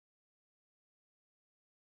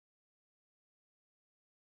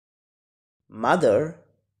Mother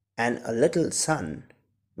and a little son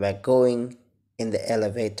were going in the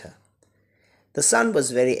elevator. The son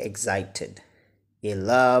was very excited. He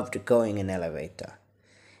loved going in elevator.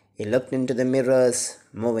 He looked into the mirrors,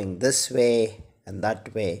 moving this way and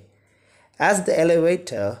that way. As the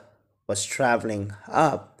elevator was traveling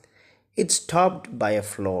up, it stopped by a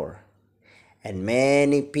floor, and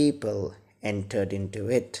many people entered into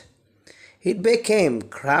it. It became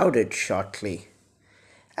crowded shortly.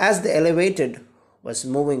 As the elevator was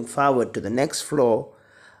moving forward to the next floor,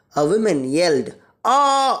 a woman yelled,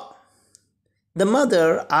 "Ah!" The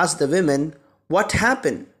mother asked the women, "What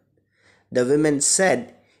happened?" The women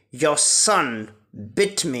said, "Your son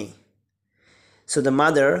bit me." So the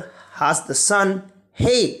mother asked the son,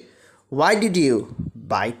 "Hey, why did you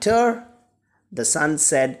bite her?" The son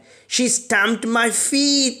said, "She stamped my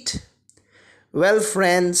feet." Well,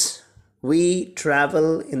 friends, we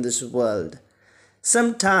travel in this world.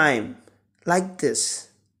 Sometime like this.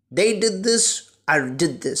 They did this, I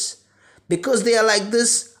did this. Because they are like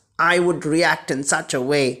this, I would react in such a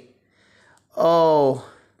way. Oh,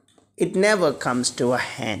 it never comes to a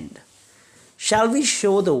end. Shall we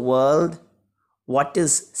show the world what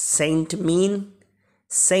is saint mean?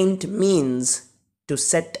 Saint means to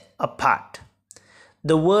set apart.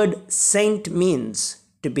 The word saint means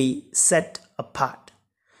to be set apart.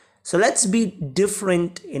 So let's be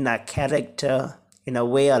different in our character, in our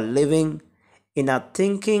way of living, in our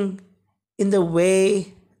thinking, in the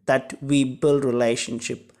way that we build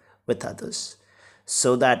relationship with others,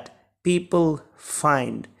 so that people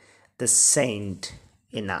find the saint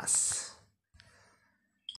in us.